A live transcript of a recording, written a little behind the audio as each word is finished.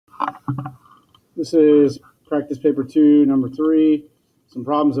This is practice paper 2, number 3. Some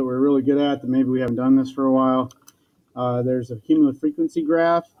problems that we're really good at that maybe we haven't done this for a while. There's a cumulative frequency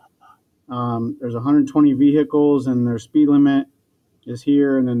graph. There's 120 vehicles and their speed limit is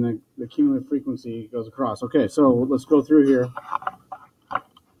here, and then the cumulative frequency goes across. Okay, so let's go through here,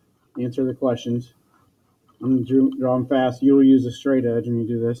 answer the questions. I'm going to draw them fast. You'll use a straight edge when you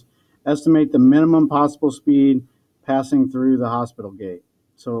do this. Estimate the minimum possible speed passing through the hospital gate.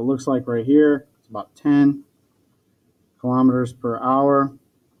 So it looks like right here, it's about 10 kilometers per hour.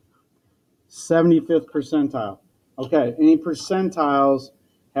 75th percentile. Okay, any percentiles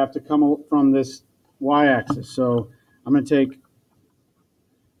have to come from this y-axis. So I'm going to take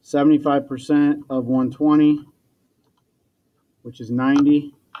 75% of 120, which is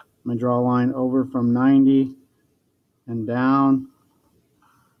 90. I'm going to draw a line over from 90 and down.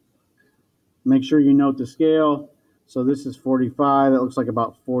 Make sure you note the scale. So this is 45. That looks like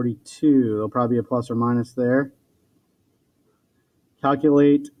about 42. There'll probably be a plus or minus there.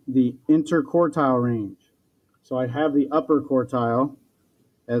 Calculate the interquartile range. So I have the upper quartile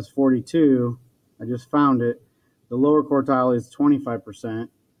as 42. I just found it. The lower quartile is 25%.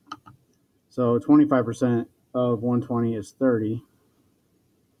 So 25% of 120 is 30.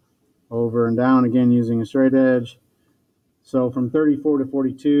 Over and down again using a straight edge. So from 34 to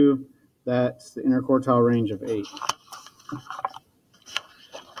 42, that's the interquartile range of 8.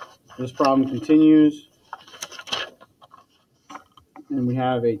 This problem continues. And we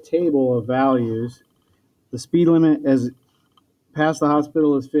have a table of values. The speed limit as past the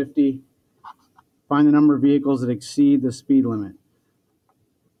hospital is 50. Find the number of vehicles that exceed the speed limit.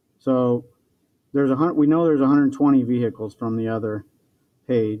 So we know there's 120 vehicles from the other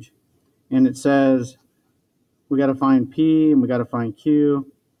page, and it says we got to find P and we got to find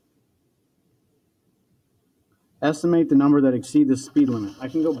Q. Estimate the number that exceed the speed limit. I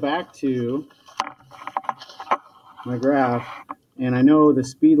can go back to my graph, and I know the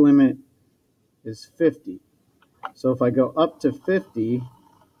speed limit is 50. So if I go up to 50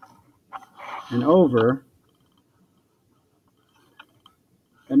 and over,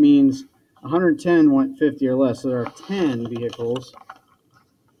 that means 110 went 50 or less. So there are 10 vehicles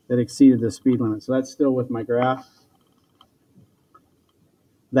that exceeded the speed limit. So that's still with my graph.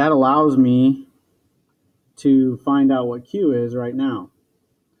 That allows me to find out what Q is right now.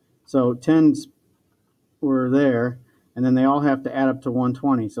 So 10s were there, and then they all have to add up to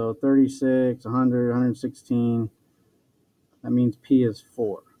 120. So 36, 100, 116. That means P is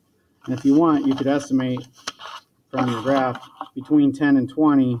 4. And if you want, you could estimate from your graph between 10 and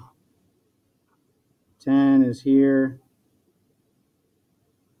 20. 10 is here.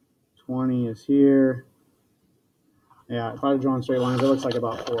 20 is here. Yeah, if I had drawn straight lines, it looks like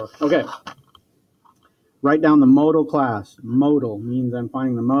about 4. Okay. Write down the modal class. Modal means I'm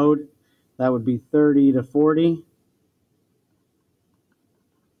finding the mode. That would be 30 to 40.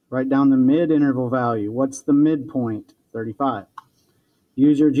 Write down the mid-interval value. What's the midpoint? 35.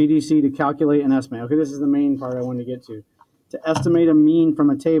 Use your GDC to calculate an estimate. Okay, this is the main part I wanted to get to. To estimate a mean from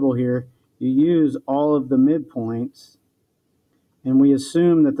a table here, you use all of the midpoints, and we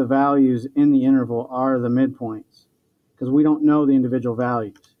assume that the values in the interval are the midpoints because we don't know the individual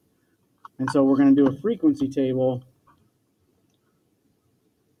values. And so we're going to do a frequency table.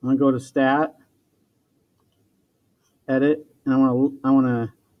 I'm going to go to Stat, Edit, and I want to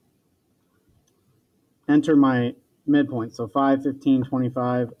enter my midpoint. So 5, 15,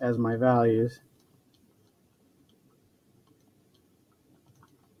 25 as my values.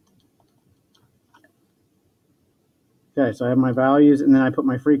 Okay, so I have my values, and then I put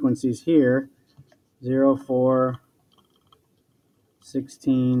my frequencies here. 0, 4,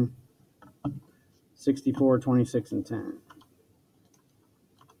 16, 64, 26, and 10.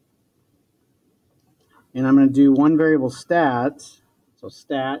 And I'm going to do one variable stats. So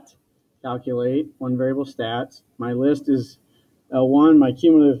stat, calculate, one variable stats. My list is L1, my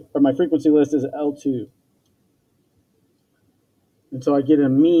cumulative, or my frequency list is L2. And so I get a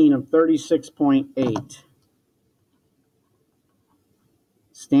mean of 36.8.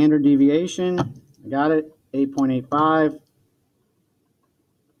 Standard deviation, I got it, 8.85.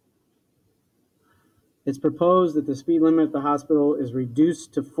 It's proposed that the speed limit at the hospital is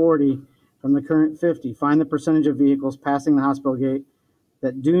reduced to 40 from the current 50. Find the percentage of vehicles passing the hospital gate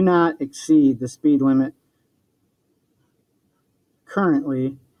that do not exceed the speed limit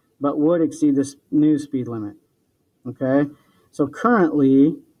currently, but would exceed this new speed limit. Okay, so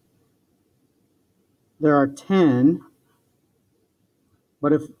currently there are 10,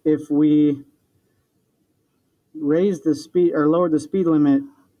 but if we raise the speed or lower the speed limit,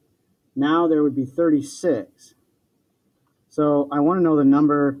 now there would be 36. So I want to know the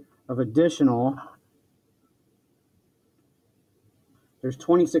number of additional. There's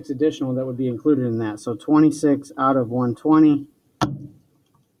 26 additional that would be included in that. So 26 out of 120,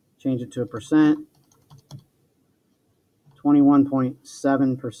 change it to a percent,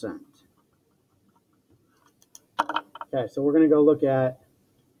 21.7%. Okay, so we're going to go look at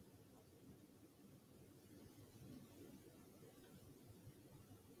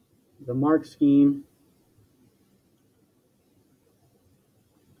the mark scheme.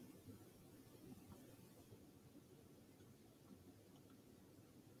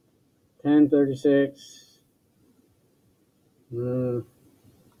 Ten 36.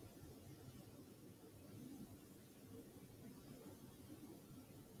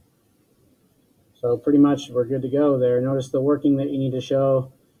 So pretty much we're good to go there. Notice the working that you need to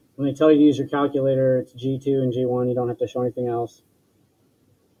show. When they tell you to use your calculator, it's G2 and G1. You don't have to show anything else.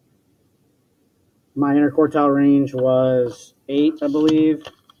 My interquartile range was 8, I believe,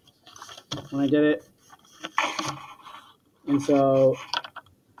 when I did it. And so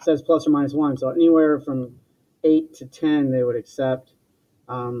it says plus or minus 1. So anywhere from 8 to 10 they would accept.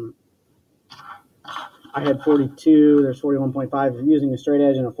 I had 42. There's 41.5. If you're using a straight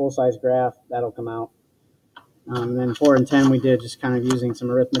edge and a full-size graph, that'll come out. And then 4 and 10 we did just kind of using some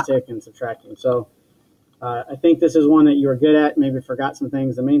arithmetic and subtracting. So I think this is one that you were good at, maybe forgot some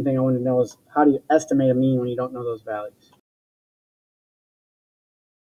things. The main thing I wanted to know is how do you estimate a mean when you don't know those values?